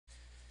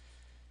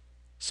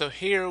So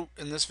here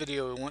in this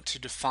video we want to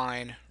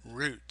define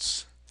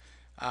roots.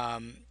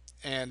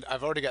 And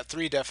I've already got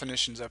three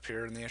definitions up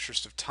here in the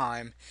interest of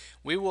time.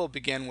 We will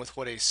begin with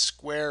what a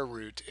square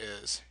root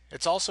is.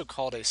 It's also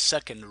called a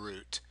second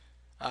root.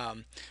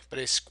 But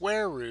a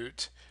square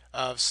root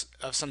of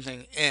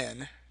something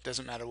n,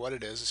 doesn't matter what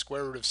it is, a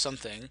square root of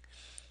something,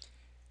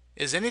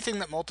 is anything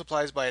that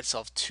multiplies by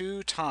itself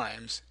two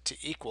times to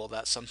equal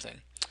that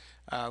something.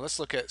 Let's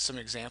look at some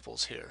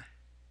examples here.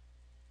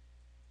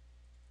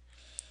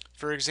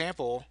 For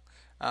example,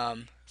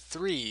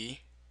 3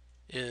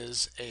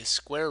 is a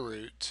square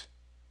root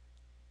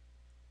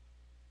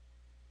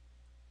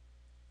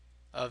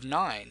of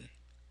 9.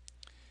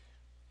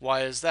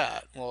 Why is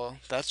that? Well,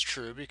 that's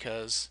true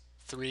because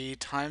 3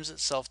 times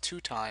itself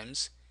 2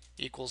 times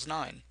equals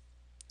 9.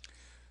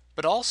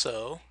 But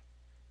also,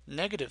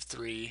 negative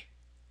 3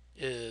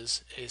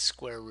 is a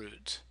square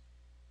root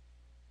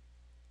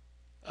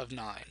of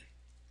 9.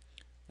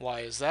 Why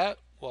is that?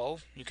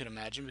 Well, you can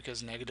imagine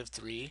because negative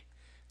 3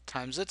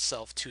 times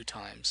itself 2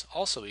 times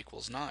also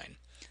equals 9.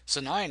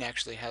 So 9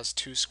 actually has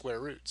two square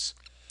roots.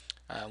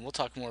 We'll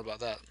talk more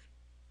about that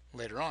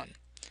later on.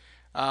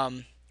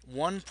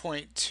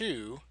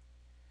 1.2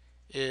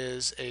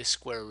 is a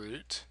square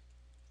root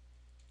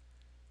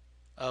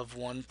of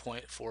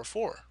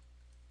 1.44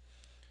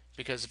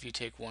 because if you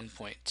take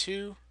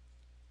 1.2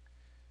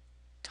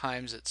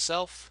 times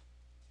itself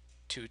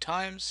 2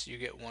 times, you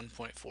get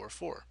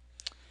 1.44.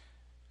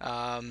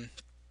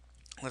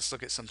 Let's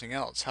look at something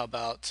else. How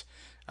about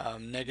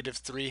negative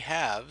 3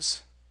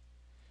 halves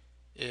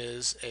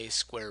is a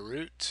square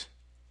root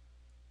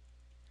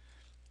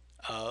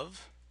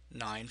of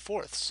 9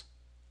 fourths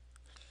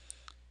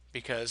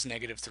because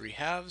negative 3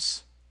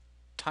 halves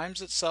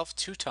times itself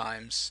 2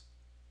 times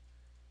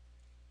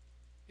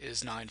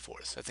is 9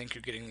 fourths. I think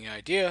you're getting the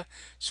idea.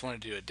 Just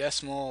want to do a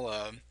decimal,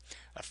 a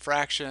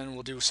fraction.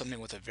 We'll do something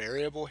with a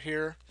variable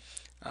here.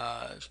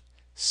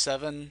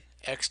 7x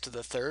to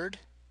the third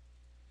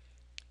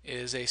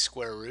is a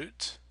square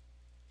root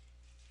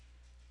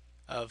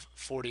of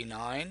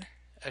 49x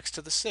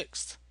to the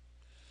sixth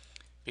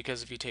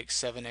because if you take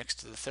 7x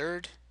to the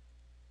third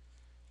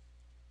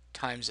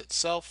times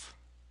itself,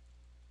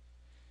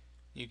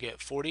 you get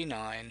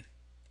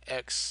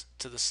 49x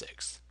to the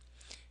sixth.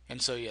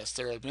 And so yes,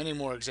 there are many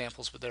more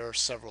examples, but there are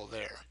several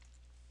there.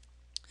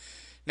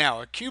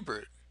 Now, a cube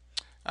root.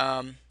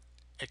 A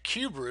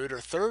cube root,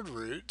 or third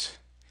root,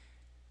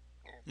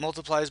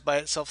 multiplies by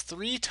itself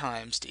 3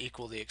 times to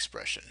equal the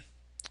expression.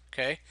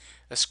 Okay?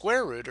 A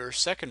square root, or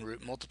second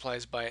root,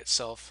 multiplies by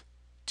itself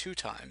 2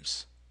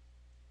 times.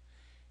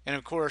 And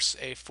of course,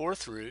 a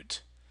fourth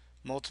root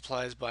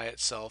multiplies by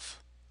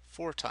itself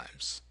 4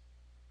 times.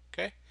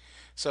 Okay?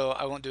 So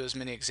I won't do as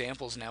many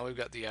examples now. We've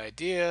got the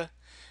idea.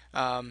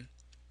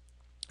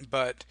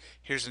 But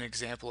here's an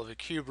example of a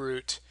cube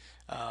root.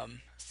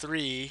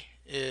 3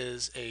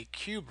 is a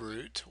cube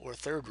root, or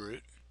third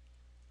root,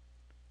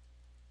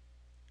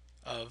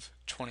 of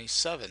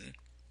 27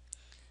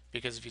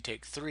 because if you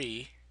take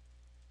 3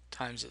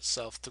 times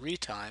itself 3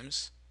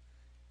 times,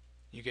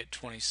 you get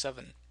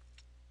 27.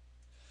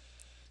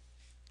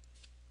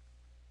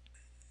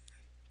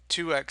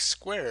 2x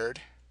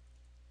squared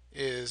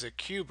is a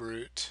cube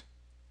root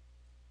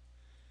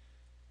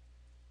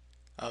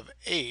of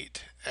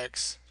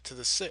 8x to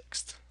the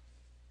sixth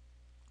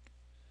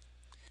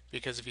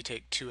because if you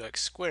take 2x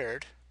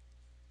squared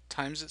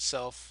times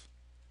itself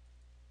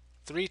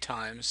 3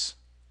 times,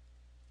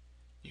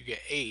 you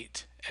get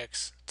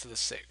 8x to the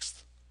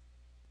sixth.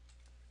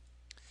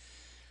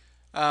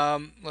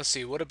 Let's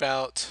see, what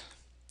about,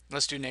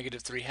 let's do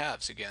negative 3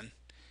 halves again.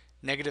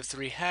 Negative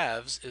 3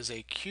 halves is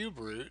a cube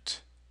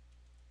root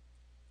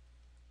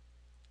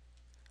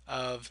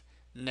of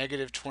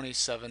negative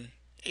 27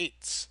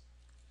 eighths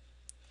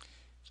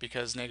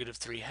because negative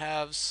 3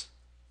 halves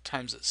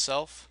times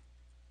itself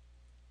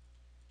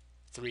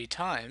 3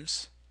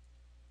 times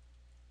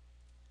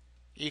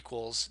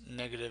equals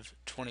negative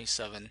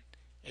 27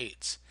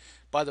 eighths.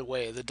 By the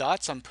way, the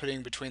dots I'm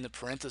putting between the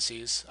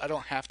parentheses, I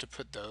don't have to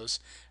put those.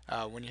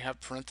 When you have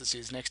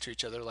parentheses next to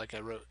each other like I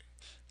wrote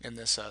in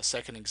this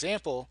second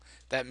example,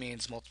 that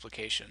means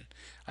multiplication.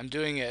 I'm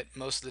doing it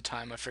most of the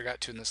time, I forgot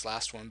to in this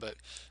last one, but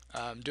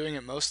I'm doing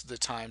it most of the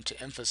time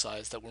to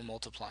emphasize that we're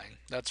multiplying.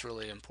 That's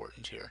really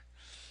important here.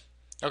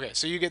 Okay,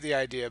 so you get the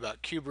idea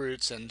about cube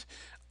roots, and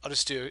I'll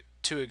just do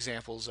 2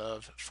 examples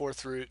of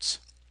fourth roots.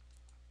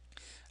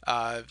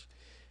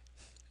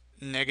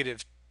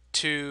 Negative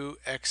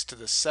 2x to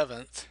the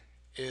seventh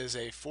is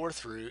a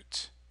fourth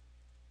root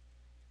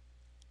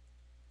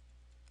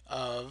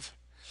of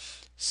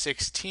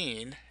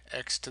 16x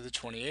to the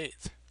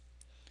 28th.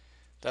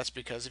 That's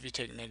because if you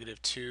take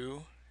negative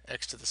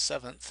 2x to the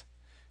seventh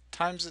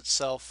times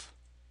itself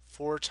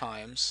 4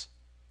 times,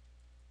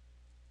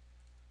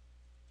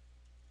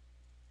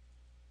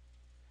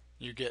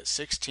 you get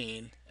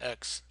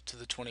 16x to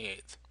the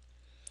 28th.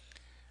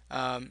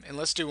 And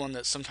let's do one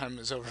that sometimes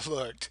is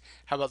overlooked.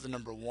 How about the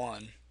number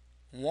 1?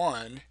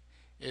 1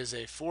 is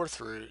a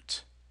fourth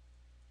root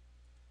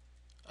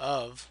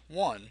of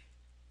 1.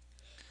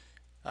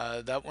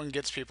 That one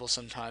gets people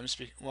sometimes.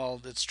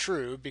 Well, it's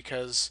true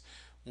because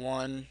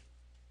 1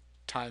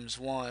 times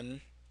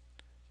 1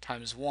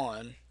 times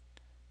 1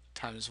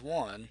 times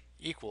 1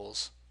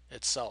 equals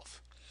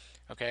itself.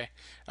 Okay.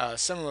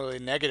 Similarly,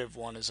 negative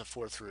 1 is a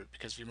fourth root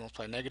because if you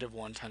multiply negative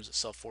 1 times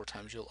itself 4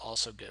 times, you'll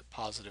also get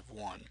positive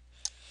 1.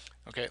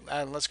 Okay,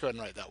 let's go ahead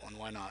and write that one.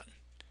 Why not?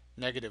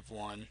 Negative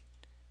 1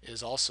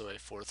 is also a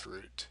fourth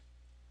root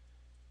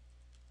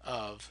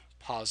of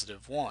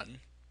positive 1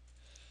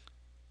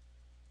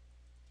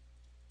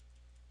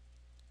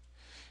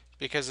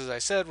 because, as I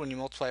said, when you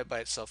multiply it by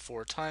itself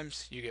 4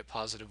 times, you get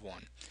positive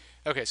 1.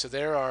 Okay, so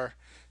there are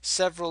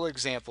several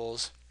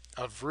examples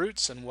of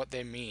roots and what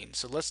they mean.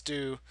 So let's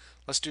do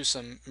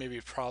some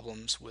maybe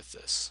problems with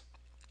this.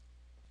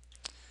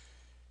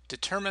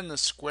 Determine the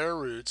square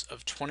roots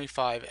of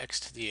 25x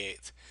to the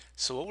 8th.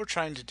 So what we're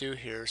trying to do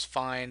here is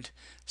find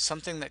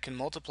something that can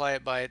multiply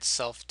it by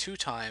itself 2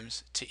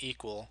 times to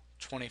equal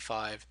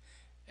 25x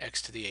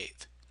to the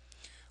 8th.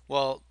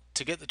 Well,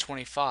 to get the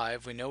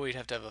 25, we know we'd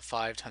have to have a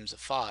 5 times a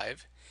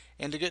 5,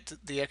 and to get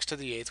the x to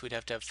the 8th, we'd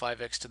have to have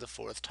 5x to the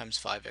 4th times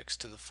 5x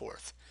to the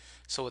 4th.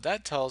 So what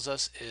that tells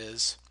us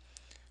is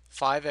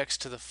 5x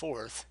to the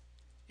 4th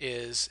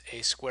is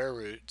a square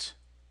root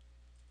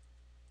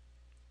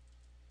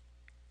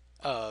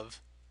of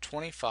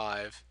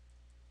 25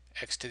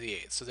 x to the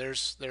 8th. So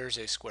there's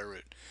a square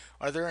root.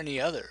 Are there any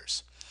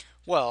others?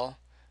 Well,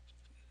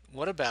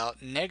 what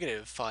about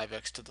negative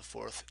 5x to the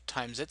 4th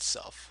times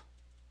itself?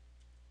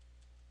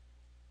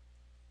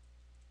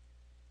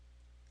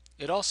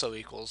 It also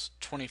equals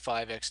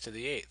 25x to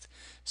the 8th.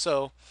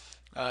 So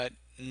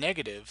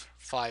negative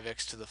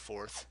 5x to the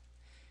 4th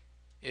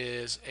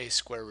is a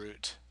square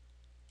root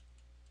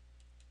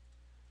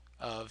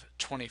of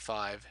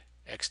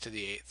 25x to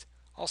the 8th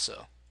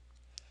also.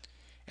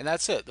 And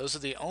that's it. Those are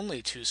the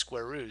only two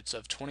square roots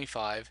of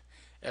 25x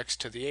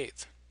to the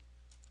 8th.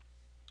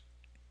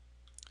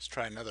 Let's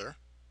try another.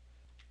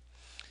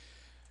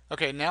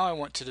 Okay, now I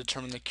want to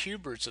determine the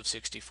cube roots of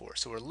 64.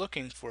 So we're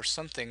looking for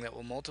something that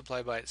will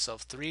multiply by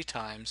itself 3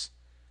 times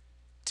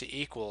to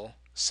equal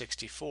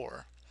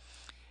 64.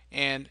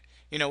 And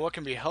what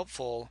can be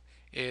helpful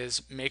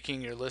is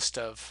making your list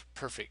of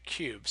perfect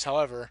cubes.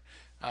 However,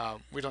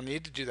 we don't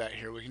need to do that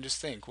here. We can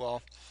just think,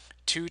 well,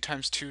 2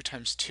 times 2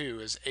 times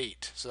 2 is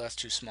 8, so that's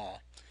too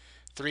small.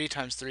 3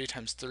 times 3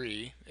 times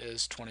 3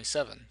 is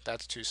 27,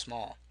 that's too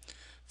small.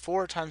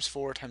 4 times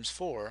 4 times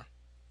 4,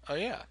 oh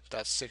yeah,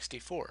 that's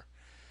 64.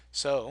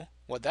 So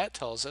what that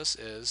tells us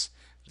is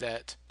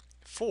that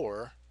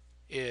 4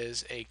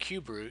 is a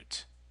cube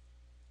root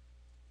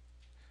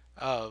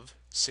of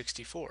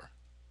 64.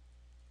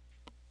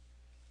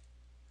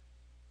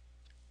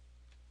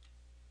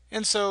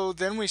 And so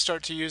then we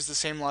start to use the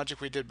same logic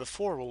we did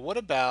before. Well, what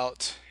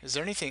about, is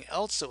there anything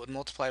else that would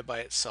multiply by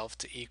itself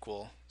to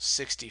equal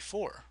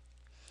 64?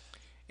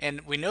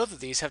 And we know that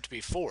these have to be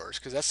 4s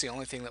because that's the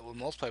only thing that will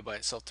multiply by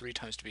itself 3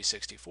 times to be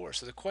 64.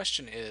 So the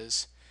question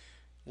is,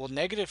 will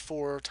negative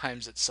 4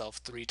 times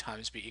itself 3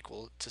 times be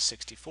equal to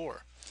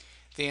 64?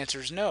 The answer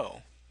is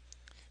no,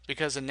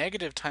 because a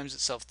negative times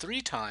itself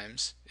 3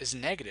 times is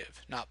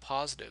negative, not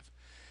positive.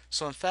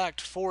 So in fact,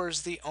 4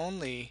 is the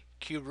only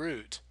cube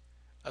root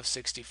of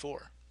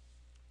 64.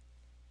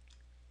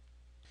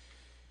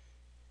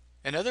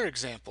 Another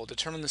example,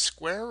 determine the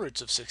square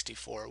roots of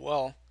 64.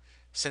 Well,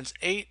 since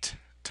 8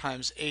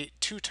 times 8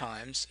 2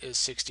 times is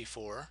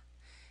 64,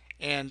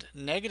 and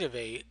negative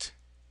 8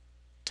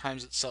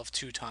 times itself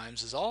 2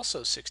 times is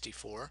also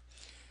 64,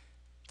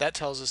 that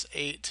tells us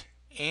 8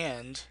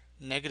 and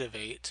negative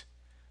 8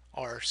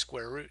 are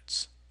square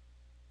roots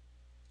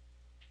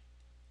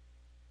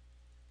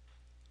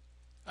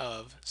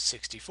of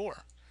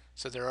 64.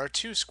 So there are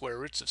 2 square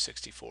roots of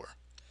 64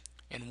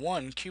 and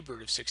 1 cube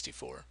root of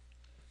 64.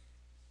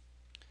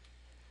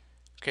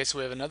 Okay, so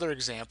we have another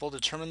example.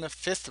 Determine the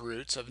fifth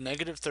roots of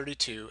negative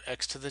 32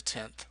 x to the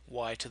 10th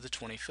y to the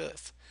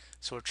 25th.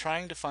 So we're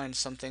trying to find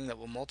something that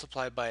will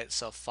multiply by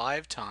itself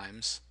 5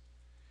 times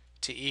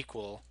to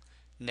equal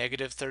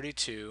negative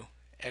 32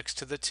 x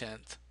to the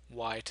 10th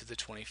y to the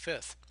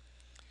 25th.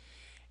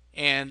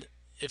 And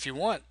if you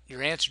want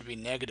your answer to be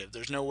negative,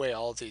 there's no way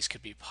all of these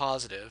could be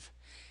positive.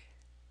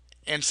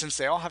 And since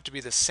they all have to be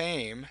the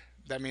same,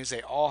 that means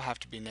they all have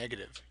to be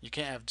negative. You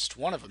can't have just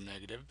one of them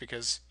negative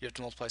because you have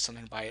to multiply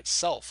something by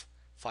itself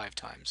 5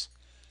 times.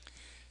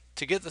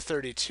 To get the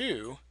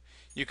 32,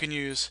 you can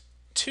use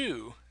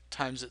 2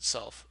 times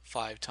itself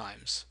 5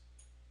 times.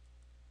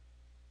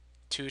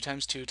 2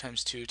 times 2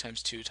 times 2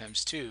 times 2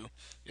 times 2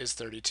 is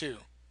 32.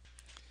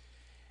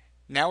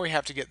 Now we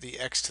have to get the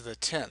x to the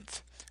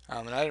 10th.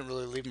 And I didn't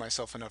really leave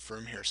myself enough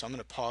room here, so I'm going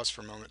to pause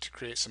for a moment to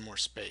create some more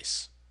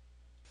space.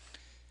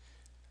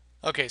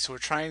 Okay, so we're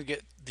trying to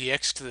get the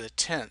x to the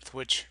 10th,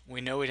 which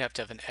we know we'd have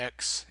to have an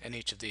x in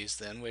each of these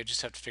then. We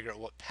just have to figure out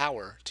what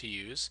power to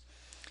use.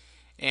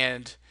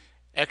 And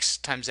x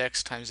times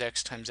x times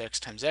x times x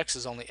times x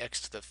is only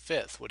x to the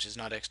 5th, which is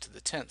not x to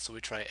the 10th. So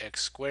we try x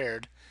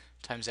squared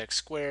times x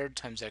squared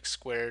times x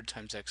squared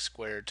times x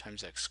squared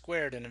times x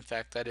squared, and in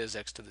fact that is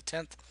x to the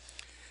 10th.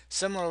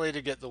 Similarly,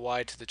 to get the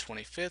y to the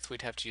 25th,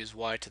 we'd have to use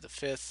y to the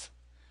 5th,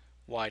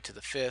 y to the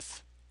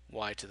 5th,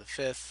 y to the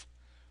 5th,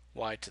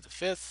 y to the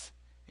 5th,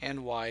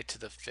 and y to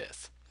the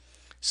 5th.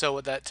 So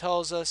what that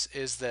tells us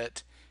is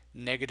that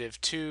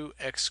negative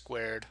 2x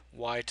squared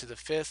y to the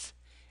 5th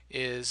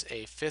is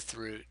a fifth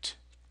root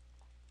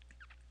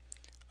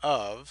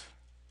of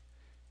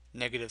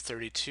negative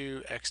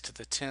 32x to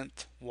the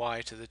 10th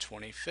y to the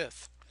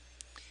 25th.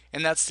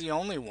 And that's the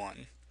only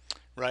one,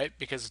 right?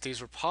 Because if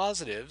these were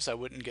positives, I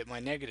wouldn't get my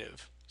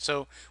negative.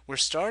 So we're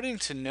starting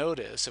to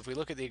notice, if we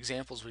look at the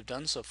examples we've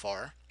done so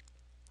far,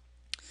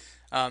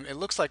 it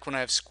looks like when I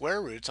have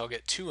square roots, I'll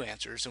get two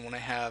answers, and when I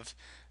have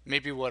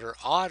maybe what are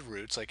odd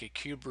roots, like a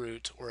cube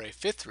root or a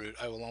fifth root,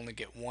 I will only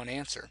get one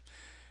answer.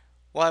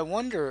 Well, I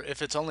wonder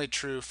if it's only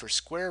true for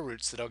square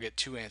roots that I'll get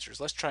two answers.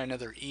 Let's try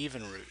another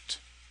even root.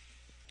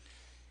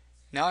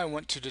 Now I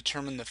want to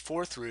determine the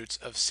fourth roots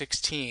of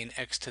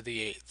 16x to the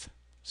 8th.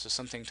 So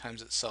something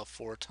times itself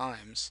 4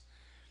 times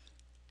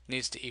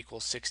needs to equal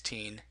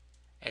 16x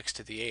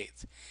to the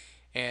 8th.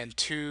 And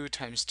 2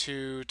 times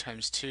 2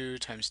 times 2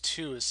 times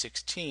 2 is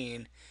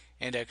 16,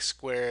 and x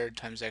squared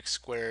times x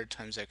squared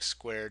times x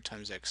squared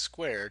times x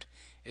squared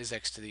is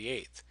x to the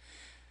 8th.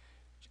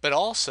 But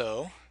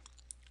also,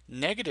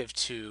 negative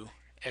 2x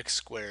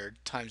squared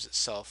times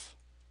itself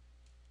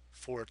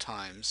 4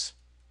 times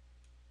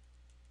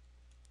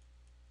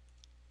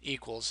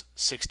equals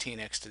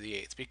 16x to the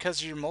 8th,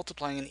 because you're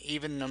multiplying an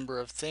even number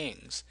of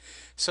things.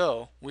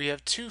 So we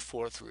have two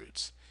fourth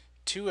roots.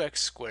 2x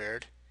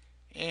squared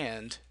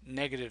and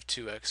negative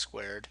 2x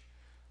squared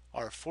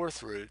are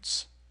fourth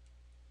roots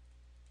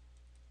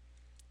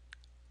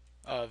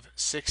of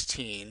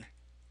 16x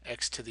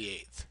to the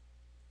 8th.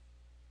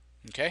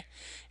 Okay?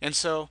 And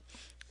so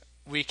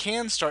we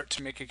can start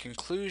to make a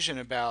conclusion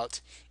about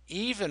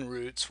even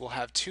roots will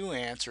have two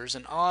answers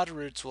and odd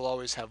roots will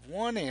always have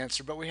one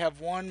answer, but we have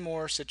one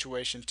more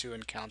situation to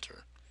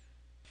encounter.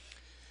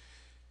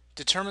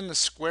 Determine the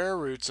square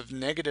roots of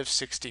negative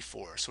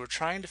 64. So we're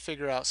trying to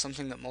figure out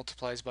something that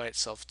multiplies by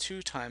itself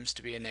 2 times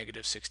to be a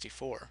negative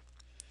 64.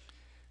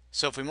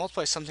 So if we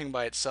multiply something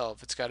by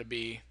itself, it's got to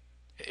be,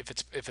 if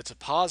it's a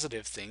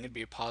positive thing, it'd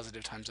be a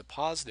positive times a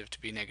positive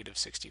to be negative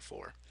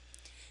 64.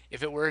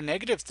 If it were a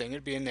negative thing,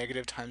 it'd be a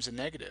negative times a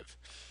negative.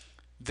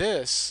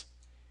 This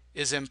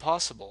is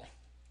impossible.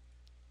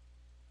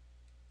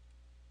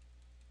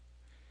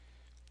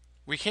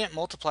 We can't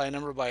multiply a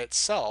number by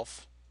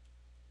itself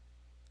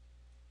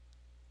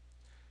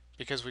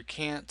because we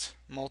can't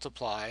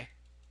multiply,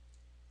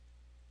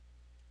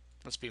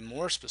 let's be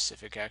more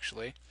specific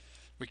actually,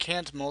 we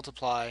can't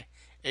multiply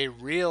a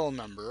real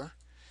number,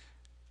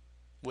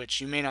 which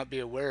you may not be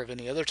aware of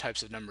any other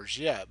types of numbers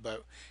yet,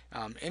 but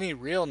any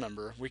real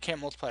number, we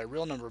can't multiply a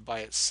real number by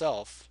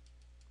itself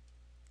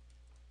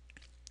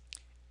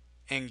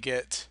and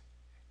get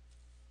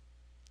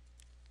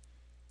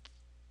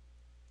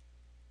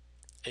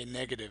a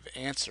negative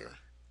answer.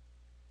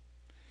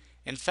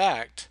 In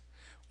fact,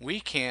 we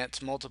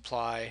can't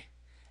multiply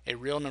a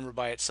real number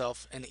by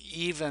itself an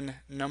even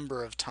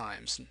number of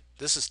times.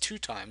 This is 2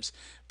 times,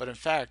 but in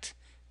fact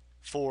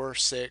 4,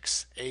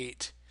 6,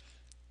 8,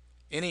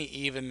 any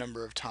even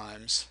number of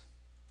times,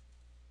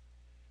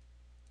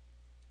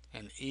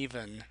 an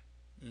even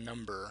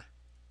number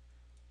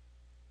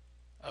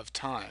of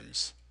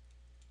times,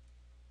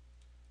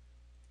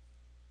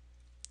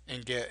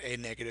 and get a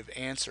negative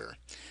answer.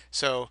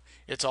 So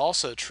it's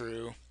also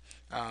true,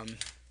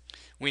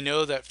 we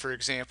know that, for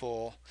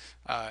example,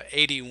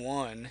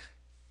 81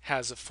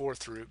 has a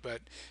fourth root,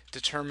 but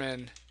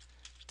determine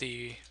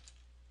the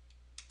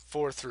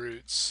fourth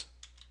roots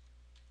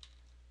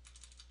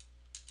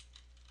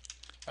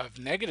of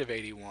negative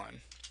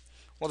 81.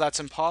 Well, that's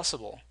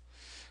impossible,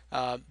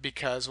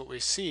 because what we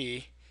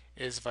see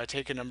is if I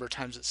take a number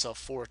times itself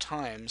 4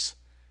 times,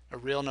 a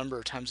real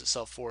number times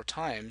itself 4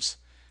 times,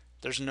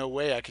 there's no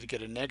way I could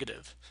get a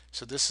negative.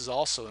 So this is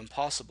also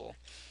impossible.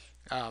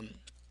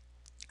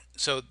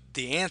 So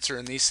the answer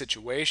in these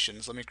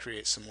situations, let me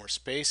create some more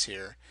space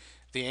here.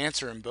 The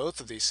answer in both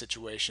of these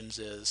situations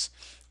is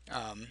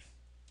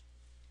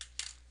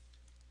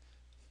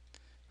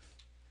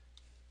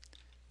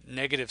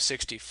negative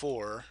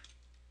 64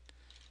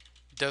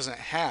 doesn't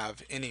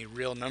have any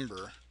real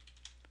number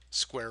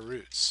square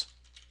roots.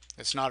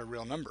 It's not a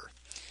real number.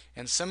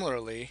 And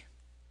similarly,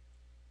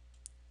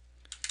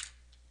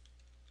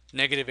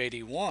 negative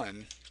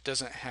 81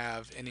 doesn't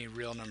have any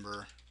real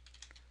number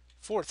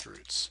fourth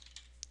roots.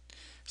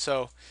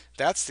 So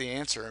that's the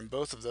answer in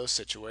both of those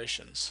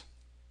situations.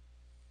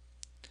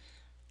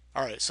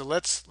 Alright, so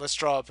let's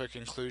draw up a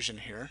conclusion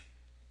here.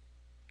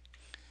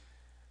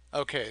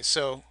 Okay,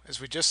 so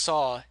as we just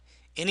saw,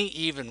 any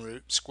even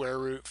root, square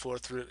root,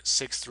 fourth root,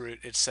 sixth root,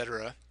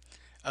 etc.,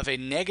 of a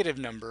negative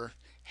number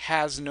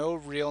has no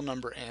real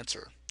number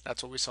answer.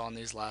 That's what we saw in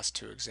these last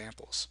two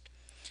examples.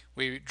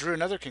 We drew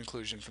another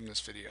conclusion from this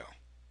video.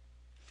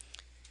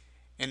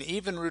 An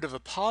even root of a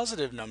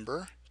positive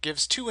number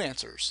gives two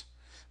answers,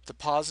 the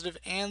positive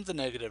and the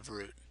negative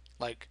root.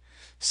 Like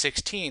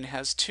 16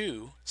 has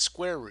two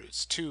square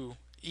roots, two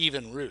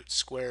even roots.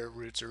 Square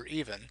roots are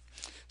even.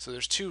 So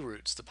there's two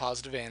roots, the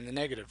positive and the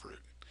negative root.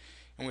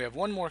 And we have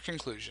one more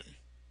conclusion.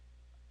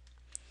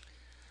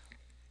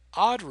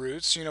 Odd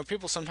roots,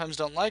 people sometimes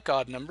don't like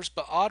odd numbers,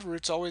 but odd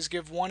roots always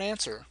give one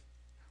answer.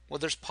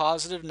 Whether it's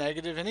positive,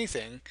 negative,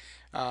 anything,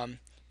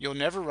 you'll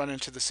never run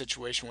into the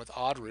situation with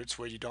odd roots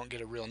where you don't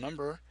get a real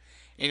number,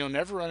 and you'll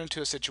never run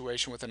into a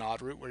situation with an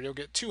odd root where you'll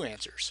get two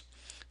answers.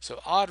 So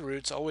odd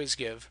roots always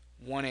give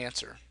one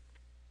answer.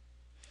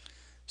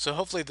 So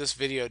hopefully this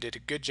video did a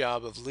good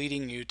job of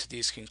leading you to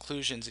these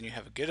conclusions and you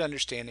have a good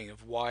understanding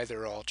of why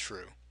they're all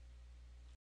true.